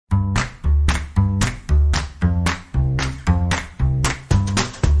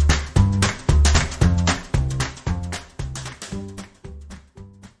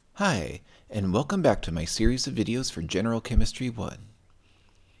Hi, and welcome back to my series of videos for General Chemistry 1.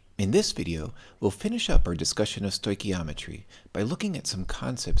 In this video, we'll finish up our discussion of stoichiometry by looking at some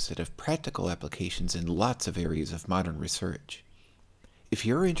concepts that have practical applications in lots of areas of modern research. If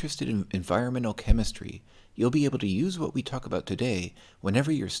you're interested in environmental chemistry, you'll be able to use what we talk about today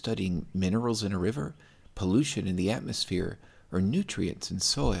whenever you're studying minerals in a river, pollution in the atmosphere, or nutrients in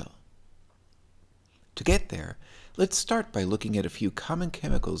soil. To get there, let's start by looking at a few common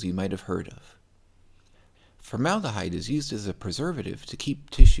chemicals you might have heard of. Formaldehyde is used as a preservative to keep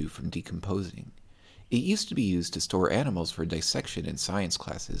tissue from decomposing. It used to be used to store animals for dissection in science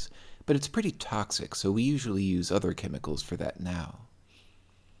classes, but it's pretty toxic, so we usually use other chemicals for that now.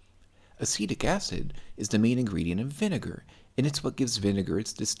 Acetic acid is the main ingredient in vinegar, and it's what gives vinegar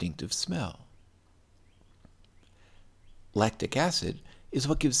its distinctive smell. Lactic acid is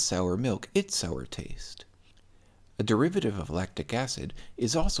what gives sour milk its sour taste. A derivative of lactic acid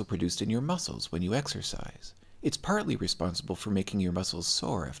is also produced in your muscles when you exercise. It's partly responsible for making your muscles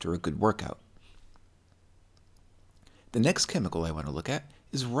sore after a good workout. The next chemical I want to look at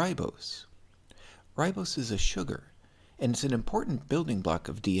is ribose. Ribose is a sugar, and it's an important building block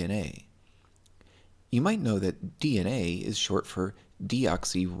of DNA. You might know that DNA is short for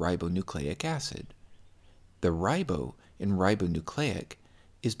deoxyribonucleic acid. The ribo in ribonucleic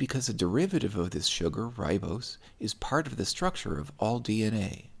is because a derivative of this sugar, ribose, is part of the structure of all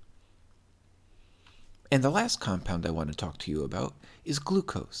DNA. And the last compound I want to talk to you about is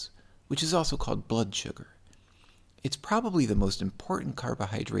glucose, which is also called blood sugar. It's probably the most important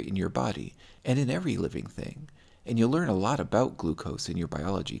carbohydrate in your body and in every living thing, and you'll learn a lot about glucose in your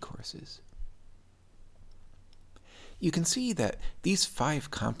biology courses. You can see that these 5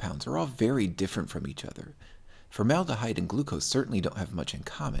 compounds are all very different from each other. Formaldehyde and glucose certainly don't have much in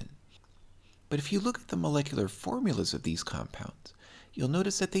common. But if you look at the molecular formulas of these compounds, you'll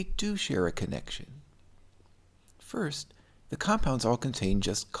notice that they do share a connection. First, the compounds all contain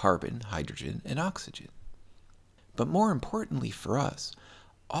just carbon, hydrogen, and oxygen. But more importantly for us,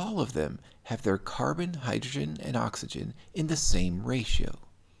 all of them have their carbon, hydrogen, and oxygen in the same ratio.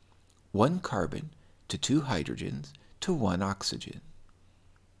 1 carbon to 2 hydrogens to 1 oxygen.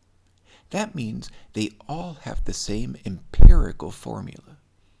 That means they all have the same empirical formula.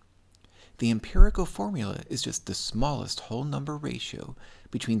 The empirical formula is just the smallest whole number ratio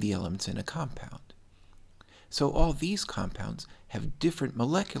between the elements in a compound. So all these compounds have different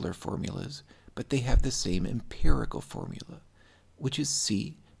molecular formulas, but they have the same empirical formula, which is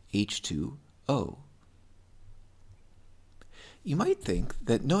CH2O. You might think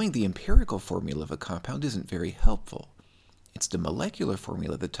that knowing the empirical formula of a compound isn't very helpful. It's the molecular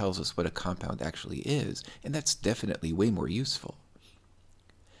formula that tells us what a compound actually is, and that's definitely way more useful.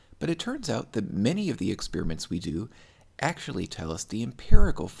 But it turns out that many of the experiments we do actually tell us the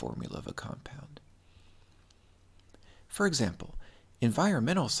empirical formula of a compound. For example,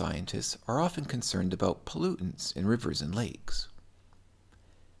 environmental scientists are often concerned about pollutants in rivers and lakes.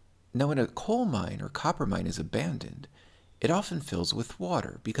 Now, when a coal mine or copper mine is abandoned, it often fills with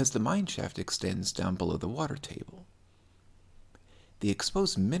water because the mine shaft extends down below the water table. The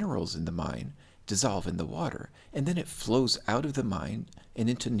exposed minerals in the mine dissolve in the water, and then it flows out of the mine and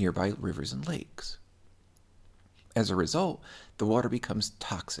into nearby rivers and lakes. As a result, the water becomes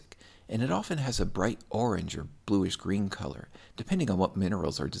toxic, and it often has a bright orange or bluish-green color, depending on what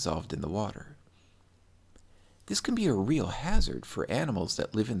minerals are dissolved in the water. This can be a real hazard for animals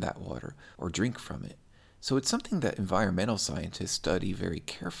that live in that water or drink from it, so it's something that environmental scientists study very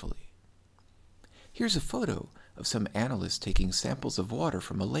carefully. Here's a photo of some analysts taking samples of water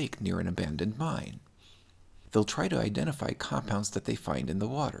from a lake near an abandoned mine. They'll try to identify compounds that they find in the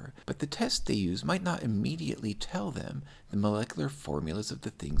water, but the test they use might not immediately tell them the molecular formulas of the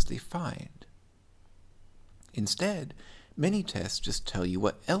things they find. Instead, many tests just tell you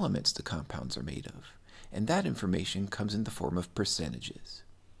what elements the compounds are made of, and that information comes in the form of percentages.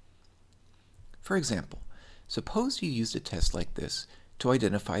 For example, suppose you used a test like this to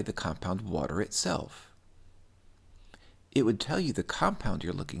identify the compound water itself. It would tell you the compound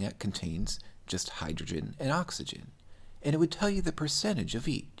you're looking at contains just hydrogen and oxygen, and it would tell you the percentage of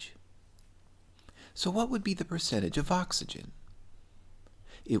each. So what would be the percentage of oxygen?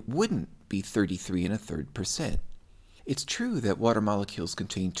 It wouldn't be 33 1/3%. It's true that water molecules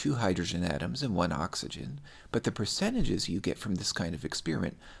contain 2 hydrogen atoms and 1 oxygen, but the percentages you get from this kind of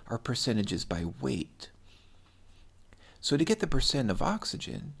experiment are percentages by weight. So to get the percent of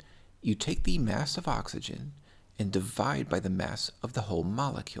oxygen, you take the mass of oxygen and divide by the mass of the whole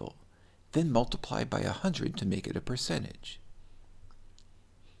molecule, then multiply by 100 to make it a percentage.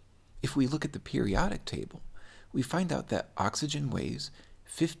 If we look at the periodic table, we find out that oxygen weighs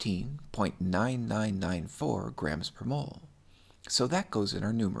 15.9994 grams per mole. So that goes in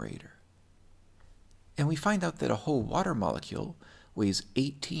our numerator. And we find out that a whole water molecule weighs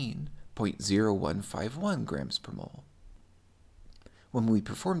 18.0151 grams per mole. When we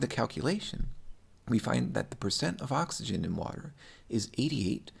perform the calculation, we find that the percent of oxygen in water is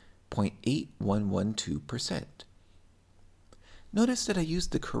 88.8112%. Notice that I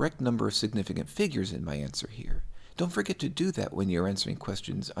used the correct number of significant figures in my answer here. Don't forget to do that when you're answering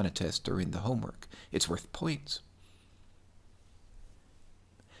questions on a test or in the homework. It's worth points.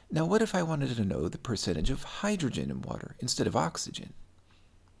 Now what if I wanted to know the percentage of hydrogen in water instead of oxygen?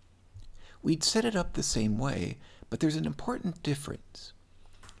 We'd set it up the same way, but there's an important difference.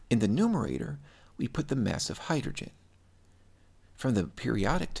 In the numerator, we put the mass of hydrogen. From the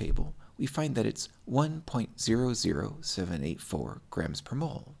periodic table, we find that it's 1.00784 grams per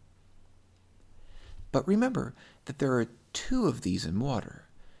mole. But remember that there are 2 of these in water,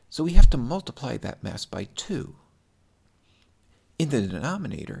 so we have to multiply that mass by 2. In the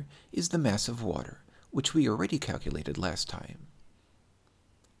denominator is the mass of water, which we already calculated last time.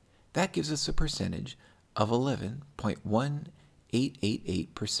 That gives us a percentage of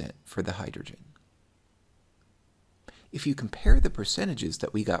 11.1888% for the hydrogen. If you compare the percentages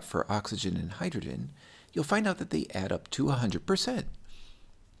that we got for oxygen and hydrogen, you'll find out that they add up to 100%.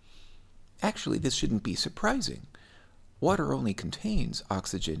 Actually, this shouldn't be surprising. Water only contains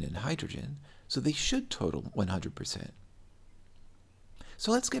oxygen and hydrogen, so they should total 100%.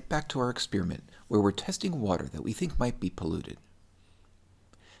 So let's get back to our experiment where we're testing water that we think might be polluted.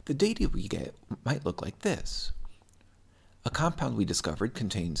 The data we get might look like this. A compound we discovered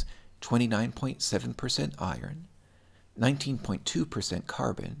contains 29.7% iron, 19.2%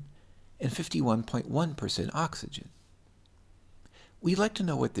 carbon, and 51.1% oxygen. We'd like to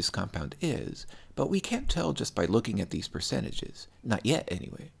know what this compound is, but we can't tell just by looking at these percentages. Not yet,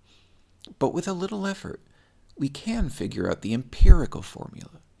 anyway. But with a little effort, we can figure out the empirical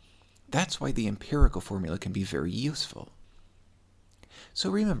formula. That's why the empirical formula can be very useful.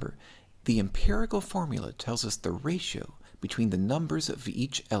 So remember, the empirical formula tells us the ratio between the numbers of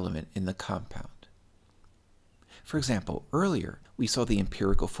each element in the compound. For example, earlier we saw the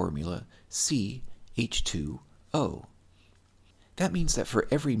empirical formula CH2O. That means that for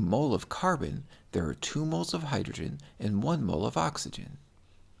every mole of carbon, there are 2 moles of hydrogen and 1 mole of oxygen.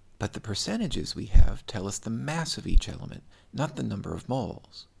 But the percentages we have tell us the mass of each element, not the number of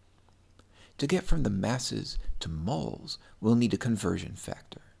moles. To get from the masses to moles, we'll need a conversion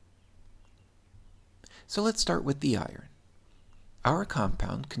factor. So let's start with the iron. Our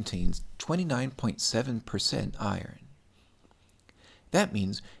compound contains 29.7% iron. That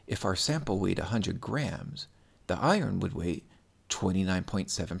means if our sample weighed 100 grams, the iron would weigh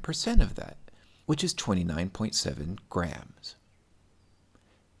 29.7% of that, which is 29.7 grams.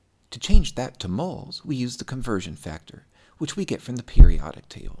 To change that to moles, we use the conversion factor, which we get from the periodic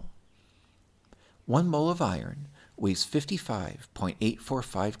table. 1 mole of iron weighs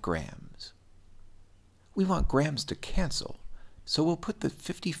 55.845 grams. We want grams to cancel, so we'll put the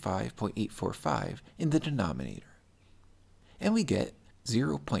 55.845 in the denominator. And we get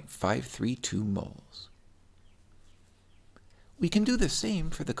 0.532 moles. We can do the same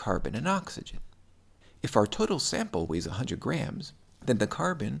for the carbon and oxygen. If our total sample weighs 100 grams, then the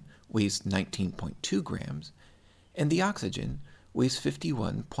carbon weighs 19.2 grams, and the oxygen weighs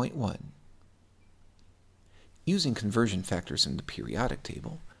 51.1. Using conversion factors in the periodic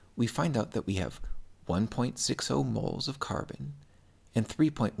table, we find out that we have 1.60 moles of carbon and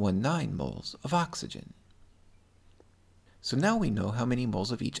 3.19 moles of oxygen. So now we know how many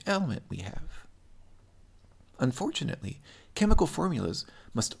moles of each element we have. Unfortunately, chemical formulas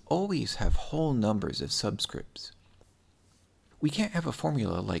must always have whole numbers of subscripts. We can't have a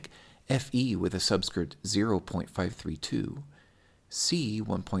formula like Fe with a subscript 0.532, C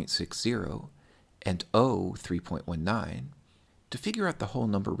 1.60, and O 3.19. To figure out the whole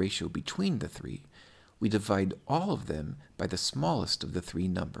number ratio between the three, we divide all of them by the smallest of the 3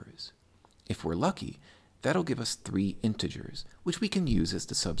 numbers. If we're lucky, that'll give us 3 integers, which we can use as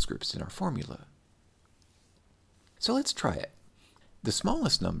the subscripts in our formula. So let's try it. The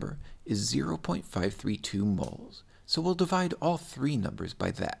smallest number is 0.532 moles, so we'll divide all 3 numbers by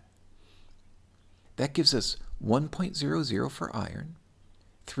that. That gives us 1.00 for iron,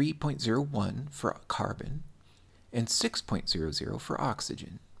 3.01 for carbon, and 6.00 for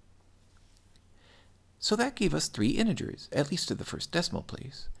oxygen. So that gave us 3 integers, at least to the first decimal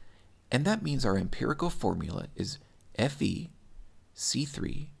place, and that means our empirical formula is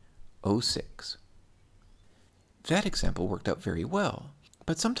FeC3O6. That example worked out very well,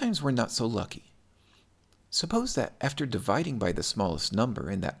 but sometimes we're not so lucky. Suppose that after dividing by the smallest number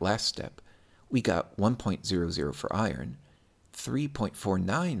in that last step, we got 1.00 for iron,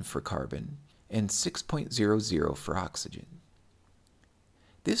 3.49 for carbon, and 6.00 for oxygen.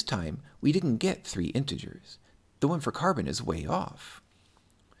 This time, we didn't get three integers. The one for carbon is way off.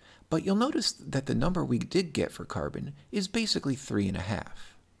 But you'll notice that the number we did get for carbon is basically 3.5.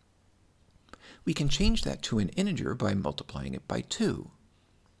 We can change that to an integer by multiplying it by 2.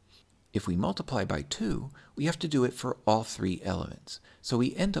 If we multiply by 2, we have to do it for all three elements. So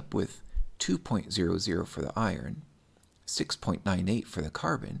we end up with 2.00 for the iron, 6.98 for the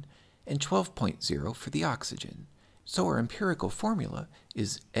carbon, and 12.0 for the oxygen. So our empirical formula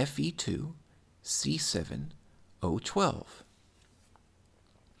is Fe2C7O12.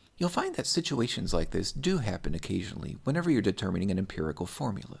 You'll find that situations like this do happen occasionally whenever you're determining an empirical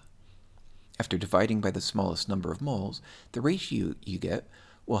formula. After dividing by the smallest number of moles, the ratio you get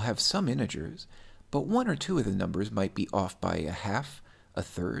will have some integers, but one or two of the numbers might be off by a half, a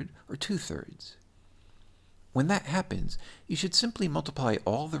third, or 2/3. When that happens, you should simply multiply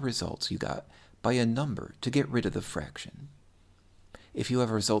all the results you got by a number to get rid of the fraction. If you have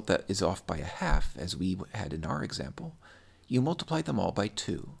a result that is off by a half, as we had in our example, you multiply them all by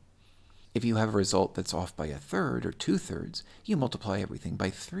 2. If you have a result that's off by a third or 2/3, you multiply everything by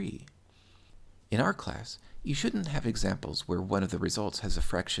 3. In our class, you shouldn't have examples where one of the results has a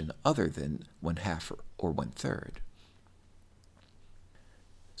fraction other than 1/2 or 1/3.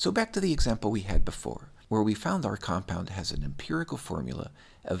 So back to the example we had before, where we found our compound has an empirical formula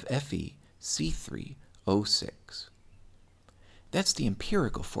of FeC3O6. That's the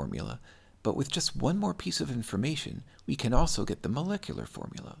empirical formula, but with just one more piece of information, we can also get the molecular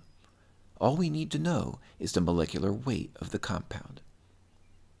formula. All we need to know is the molecular weight of the compound.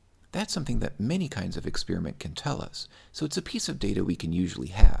 That's something that many kinds of experiment can tell us, so it's a piece of data we can usually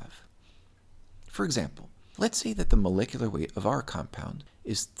have. For example, let's say that the molecular weight of our compound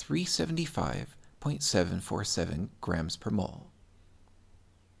is 375.747 grams per mole.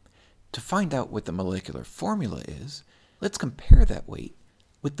 To find out what the molecular formula is, let's compare that weight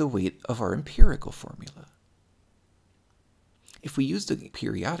with the weight of our empirical formula. If we use the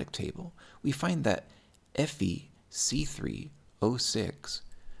periodic table, we find that FeC3O6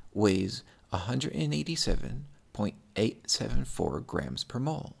 weighs 187.874 grams per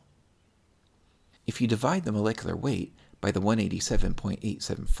mole. If you divide the molecular weight by the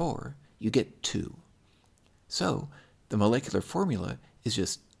 187.874, you get 2. So the molecular formula is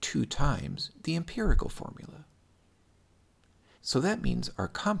just 2 times the empirical formula. So that means our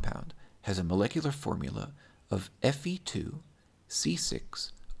compound has a molecular formula of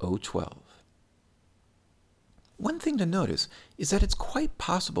Fe2C6O12. One thing to notice is that it's quite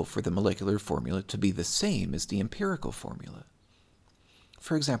possible for the molecular formula to be the same as the empirical formula.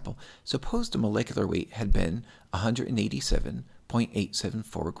 For example, suppose the molecular weight had been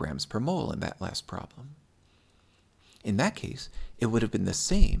 187.874 grams per mole in that last problem. In that case, it would have been the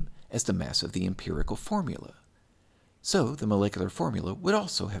same as the mass of the empirical formula. So the molecular formula would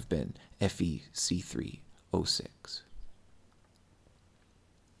also have been FeC3O6.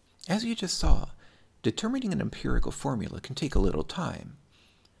 As you just saw, determining an empirical formula can take a little time.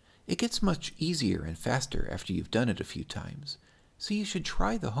 It gets much easier and faster after you've done it a few times, so you should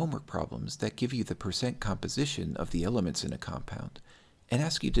try the homework problems that give you the percent composition of the elements in a compound and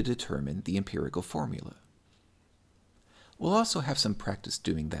ask you to determine the empirical formula. We'll also have some practice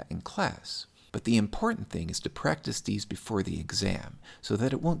doing that in class, but the important thing is to practice these before the exam so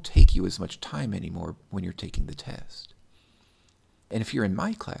that it won't take you as much time anymore when you're taking the test. And if you're in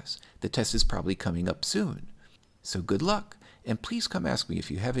my class, the test is probably coming up soon. So good luck, and please come ask me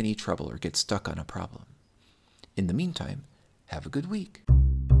if you have any trouble or get stuck on a problem. In the meantime, have a good week.